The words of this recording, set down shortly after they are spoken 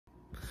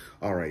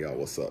All right, y'all,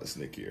 what's up? It's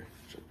Nick here.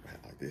 Show my hat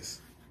like this.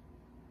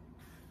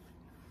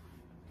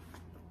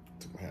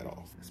 Took my hat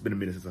off. It's been a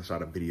minute since I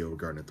shot a video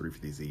regarding the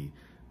 350Z,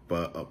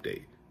 but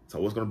update. So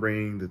I was gonna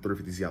bring the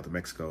 350Z out to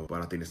Mexico,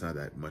 but I think it's not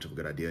that much of a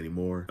good idea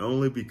anymore.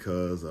 Only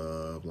because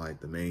of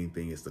the main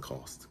thing is the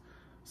cost.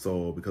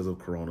 So because of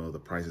Corona, the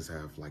prices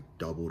have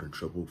doubled and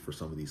tripled for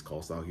some of these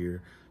costs out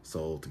here.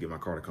 So to get my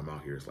car to come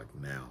out here, it's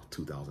now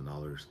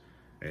 $2,000.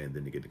 And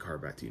then to get the car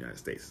back to the United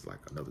States,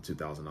 it's another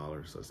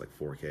 $2,000. So it's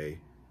 $4K.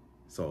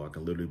 So I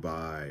can literally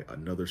buy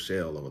another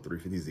shell of a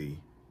 350Z,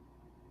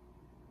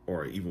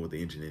 or even with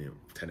the engine in it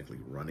technically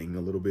running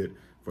a little bit,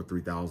 for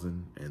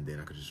 $3,000, and then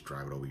I could just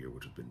drive it over here,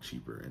 which would have been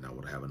cheaper, and I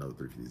would have another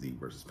 350Z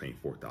versus paying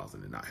 $4,000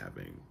 and not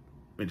having,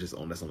 and that's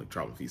only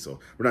travel fee. So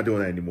we're not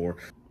doing that anymore.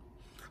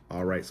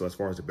 All right, so as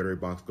far as the battery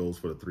box goes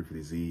for the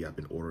 350Z, I've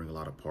been ordering a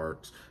lot of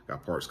parts.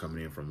 Got parts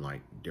coming in from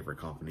different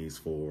companies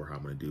for how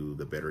I'm gonna do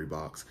the battery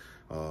box.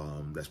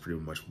 That's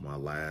pretty much my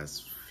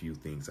last few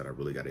things that I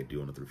really gotta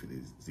do on the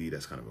 350Z.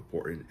 That's kind of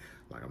important.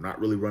 I'm not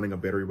really running a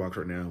battery box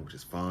right now, which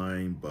is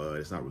fine, but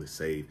it's not really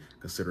safe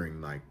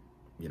considering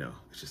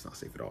it's just not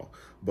safe at all.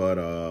 But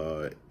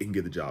it can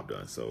get the job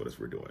done, so that's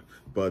what we're doing.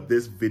 But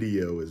this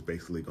video is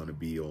basically gonna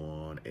be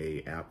on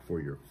a app for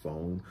your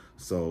phone.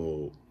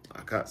 So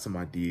I got some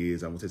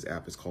ideas. This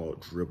app is called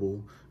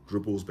Dribbble.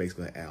 Dribbble is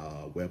basically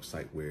a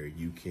website where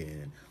you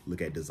can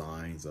look at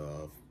designs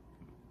of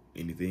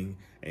anything.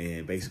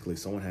 And basically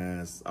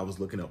I was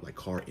looking up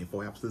car info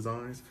apps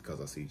designs because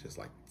I see just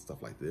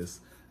stuff like this.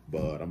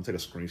 But I'm gonna take a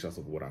screenshot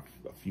of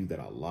a few that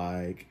I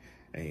like.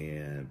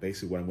 And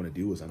basically what I'm gonna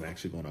do is I'm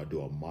actually gonna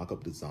do a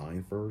mock-up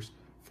design first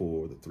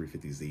for the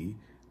 350Z.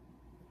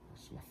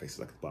 My face is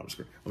at the bottom of the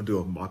screen. I'm gonna do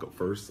a mock-up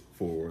first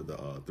for the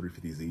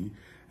 350Z,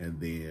 and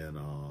then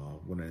I'm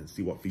gonna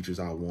see what features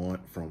I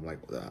want from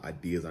the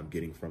ideas I'm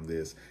getting from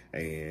this.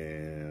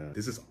 And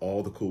this is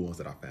all the cool ones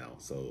that I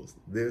found. So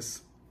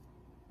this,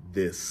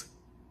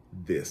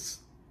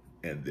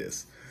 and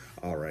this.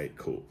 All right,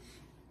 cool.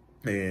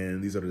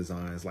 And these are the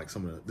designs,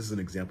 this is an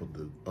example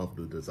of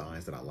the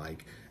designs that I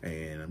like.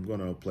 And I'm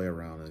gonna play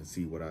around and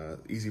see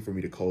easy for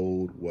me to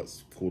code,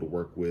 what's cool to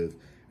work with,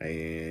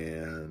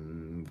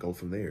 and go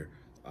from there.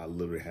 I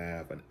literally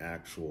have an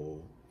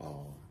actual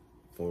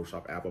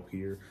Photoshop app up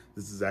here.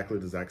 This is exactly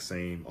the exact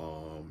same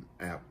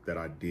app that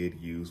I did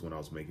use when I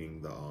was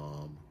making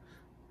the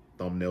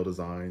thumbnail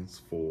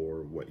designs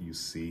for what you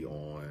see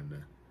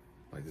on,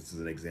 this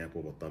is an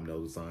example of a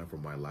thumbnail design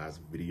from my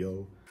last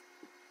video.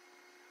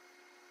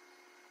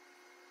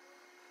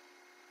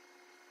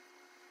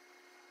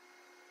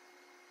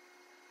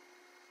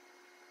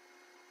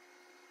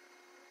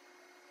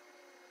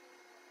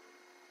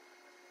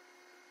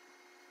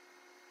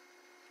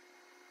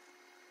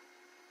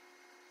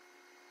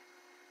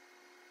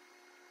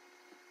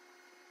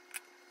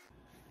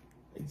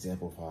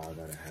 Example of how I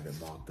gotta have it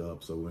mocked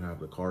up. So we're gonna have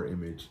the car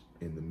image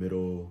in the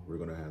middle. We're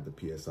gonna have the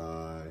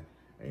PSI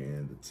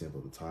and the temp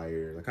of the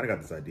tires. I kind of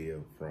got this idea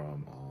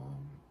from,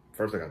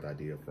 first I got the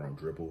idea from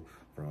Dribbble,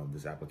 from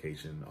this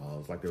application.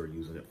 It's like they were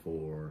using it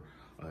for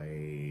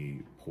a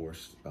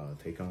Porsche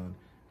Taycan.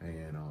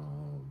 And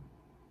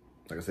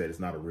like I said, it's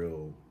not a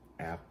real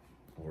app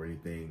or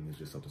anything. It's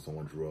just something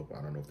someone drew up.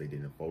 I don't know if they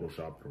did it in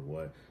Photoshop or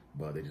what,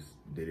 but they just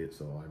did it.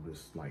 So I'm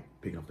just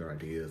picking up their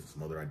ideas,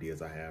 some other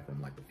ideas I have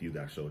from the few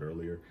that I showed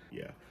earlier.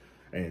 Yeah.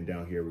 And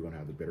down here, we're gonna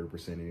have the battery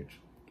percentage,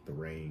 the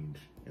range,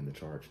 and the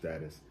charge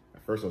status.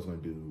 At first I was gonna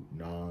do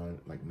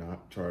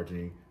not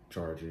charging,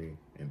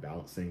 and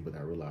balancing, but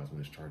I realized when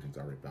it's charging, it's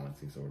already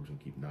balancing. So we're just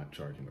gonna keep not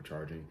charging or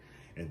charging.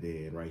 And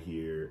then right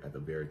here at the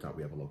very top,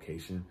 we have a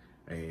location.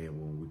 And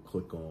when we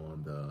click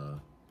on the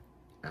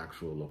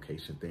actual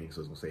location thing, so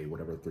it's gonna say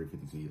whatever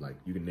 350Z,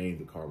 you can name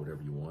the car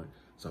whatever you want.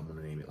 So I'm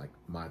gonna name it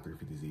my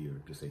 350Z, or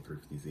just say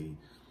 350Z.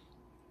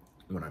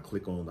 When I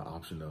click on the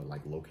option to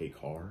locate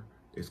car,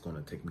 it's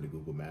gonna take me to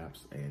Google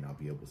Maps and I'll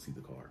be able to see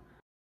the car.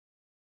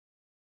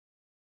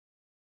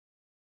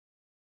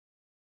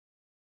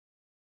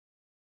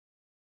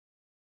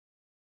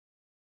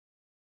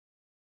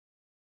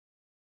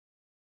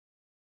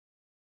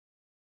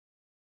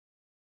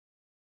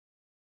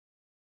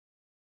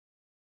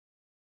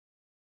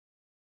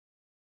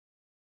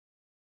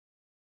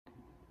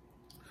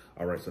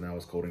 All right, so now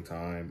it's coding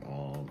time.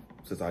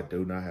 Since I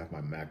do not have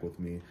my Mac with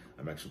me,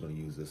 I'm actually gonna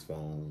use this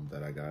phone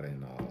that I got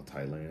in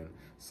Thailand.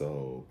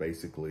 So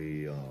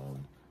basically,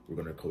 we're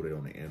gonna code it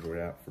on the Android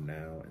app for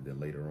now, and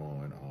then later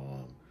on,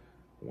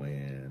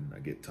 when I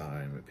get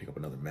time and pick up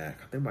another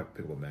Mac, I think I might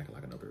pick up a Mac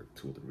in another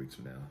 2 or 3 weeks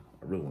from now.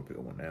 I really wanna pick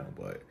up one now,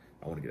 but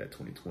I wanna get that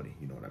 2020,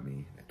 you know what I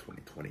mean? That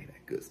 2020,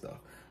 that good stuff.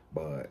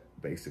 But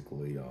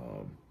basically,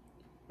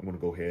 I'm gonna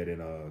go ahead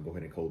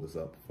and code this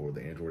up for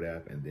the Android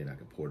app, and then I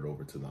can port it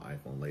over to the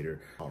iPhone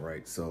later. All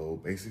right, so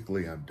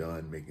basically I'm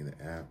done making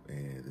the app,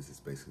 and this is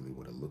basically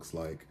what it looks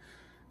like.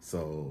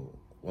 So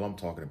while I'm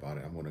talking about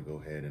it, I'm gonna go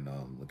ahead and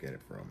look at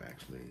it from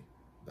actually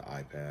the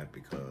iPad,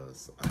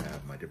 because I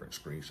have my different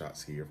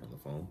screenshots here from the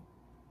phone,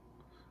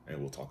 and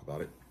we'll talk about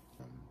it.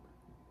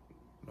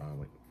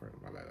 Wait,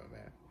 my bad.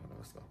 Hold on,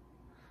 let's go.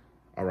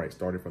 All right,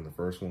 starting from the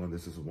first one,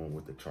 this is the one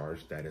with the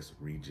charge status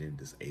region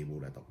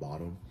disabled at the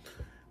bottom.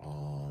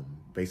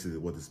 Basically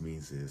what this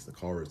means is the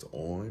car is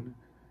on,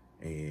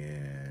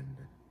 and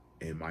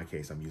in my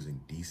case, I'm using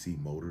DC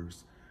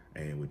motors,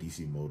 and with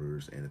DC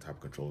motors and the type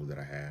of controller that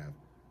I have,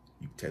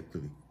 you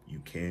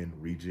can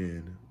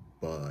regen,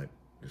 but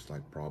there's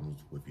like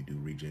problems if you do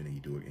regen and you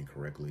do it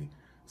incorrectly.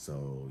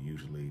 So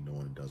usually no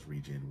one does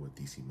regen with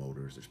DC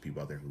motors. There's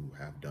people out there who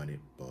have done it,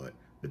 but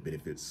the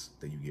benefits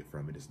that you get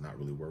from it is not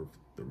really worth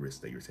the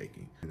risk that you're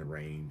taking. And the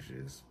range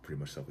is pretty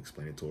much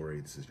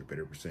self-explanatory. This is your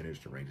better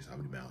percentage. The range is how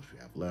many miles you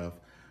have left.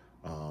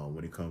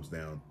 When it comes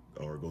down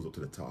or goes up to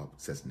the top,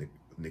 it says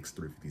Nix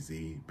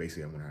 350Z.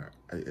 Basically,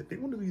 I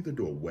think I'm gonna either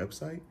do a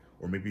website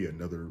or maybe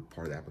another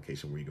part of the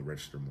application where you can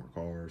register more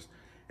cars.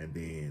 And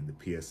then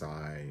the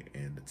PSI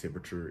and the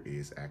temperature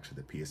is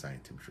actually the PSI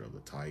and temperature of the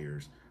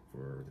tires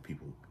for the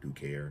people who do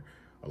care.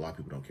 A lot of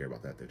people don't care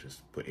about that. They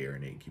just put air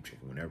in it and keep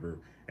checking whenever.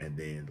 And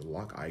then the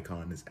lock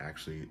icon is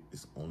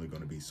only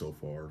going to be so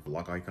far. The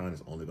lock icon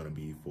is only going to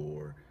be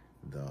for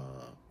the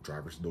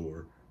driver's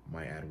door.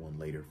 Might add one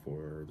later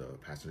for the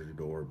passenger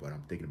door, but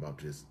I'm thinking about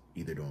just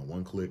either doing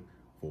one click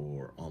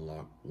for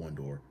unlock one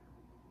door,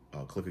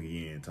 click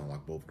again to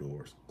unlock both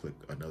doors, click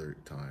another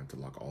time to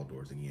lock all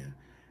doors again,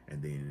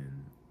 and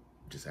then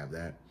just have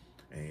that.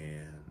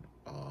 And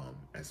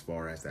as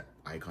far as that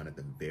icon at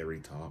the very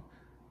top,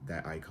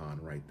 that icon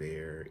right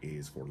there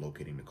is for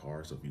locating the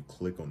car. So if you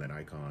click on that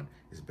icon,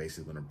 it's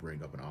basically going to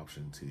bring up an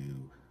option to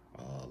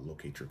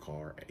locate your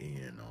car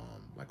in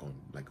like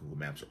Google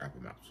Maps or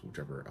Apple Maps,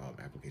 whichever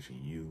application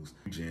you use.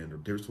 The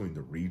difference between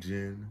the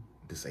regen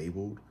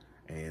disabled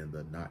and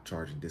the not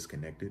charging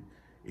disconnected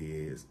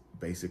is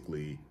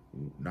basically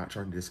not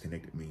charging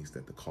disconnected means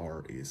that the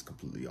car is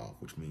completely off,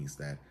 which means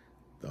that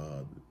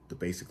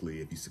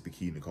basically if you stick the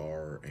key in the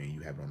car and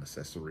you have it on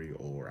accessory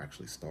or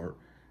actually start,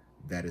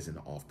 that is in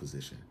the off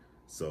position.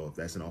 So if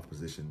that's in off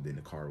position, then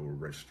the car will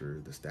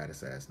register the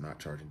status as not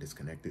charging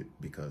disconnected,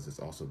 because it's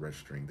also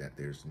registering that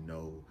there's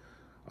no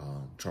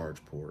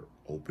charge port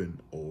open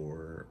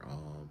or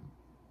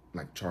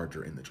like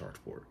charger in the charge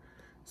port.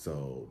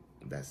 So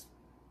that's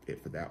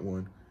it for that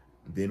one.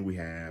 Then we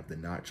have the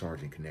not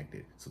charging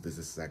connected. So this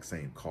is the exact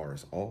same, car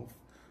is off,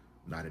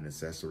 not an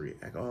accessory.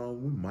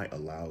 We might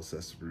allow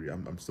accessory.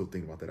 I'm still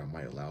thinking about that. I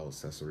might allow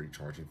accessory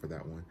charging for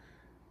that one.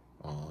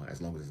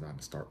 As long as it's not in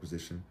the start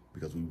position,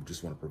 because we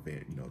just want to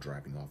prevent,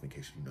 driving off in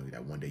case,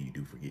 that one day you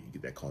do forget, you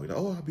get that call, you're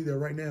like, oh, I'll be there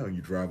right now. And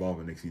you drive off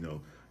and next,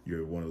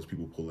 you're one of those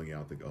people pulling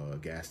out the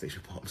gas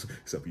station pumps,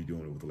 except you're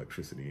doing it with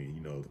electricity,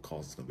 and, the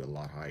cost is going to be a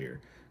lot higher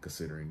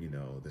considering,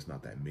 there's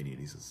not that many, and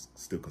these is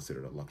still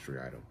considered a luxury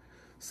item.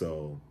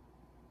 So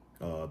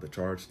the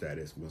charge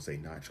status, we're going to say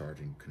not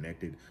charging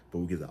connected, but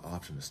we get the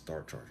option to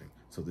start charging.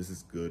 So this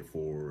is good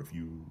for if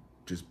you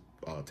just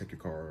take your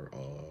car,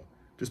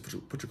 just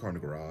put your car in the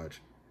garage,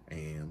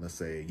 and let's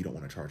say you don't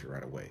want to charge it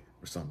right away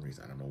for some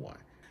reason, I don't know why.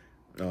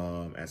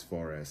 As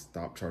far as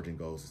stop charging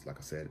goes, it's like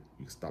I said,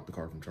 you can stop the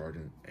car from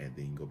charging and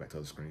then you can go back to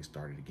the screen,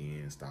 start it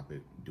again, stop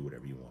it, do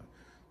whatever you want.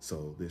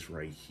 So this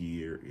right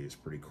here is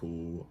pretty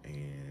cool,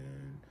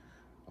 and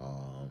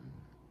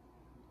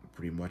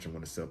pretty much I'm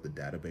going to set up the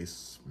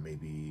database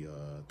maybe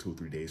 2 or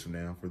 3 days from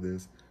now for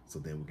this. So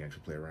then we can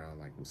actually play around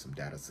like with some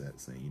data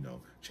sets and,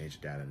 change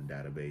the data in the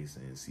database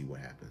and see what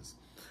happens.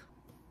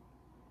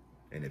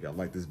 And if y'all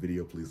like this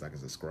video, please like and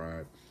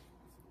subscribe.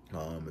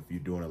 If you're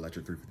doing an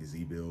electric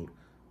 350Z build,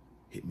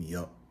 hit me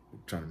up. We're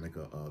trying to make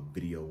a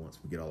video once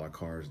we get all our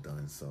cars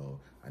done. So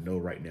I know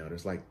right now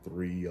there's like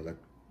three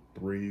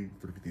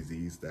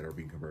 350Zs that are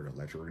being converted to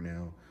electric right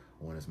now.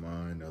 One is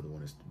mine, the other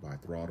one is by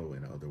Throttle,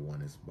 and the other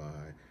one is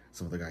by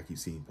some other guy I keep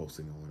seeing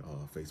posting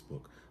on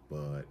Facebook.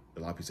 But a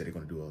lot of people say they're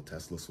going to do a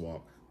Tesla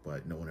swap,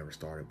 but no one ever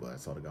started. But I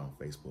saw the guy on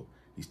Facebook.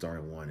 He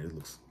started one, and it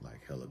looks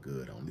like hella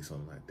good, at least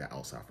on like the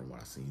outside from what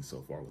I've seen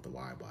so far with the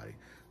wide body.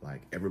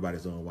 Like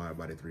everybody's on wide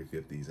body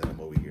 350s, and I'm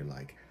over here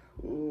like,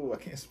 ooh, I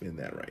can't spend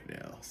that right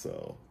now.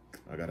 So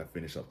I gotta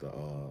finish up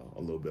a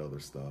little bit of other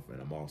stuff,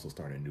 and I'm also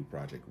starting a new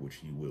project,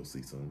 which you will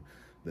see soon.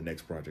 The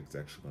next project is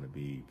actually going to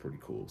be pretty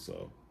cool,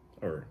 so,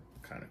 or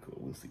kind of cool.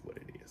 We'll see what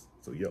it is.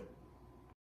 So, yep.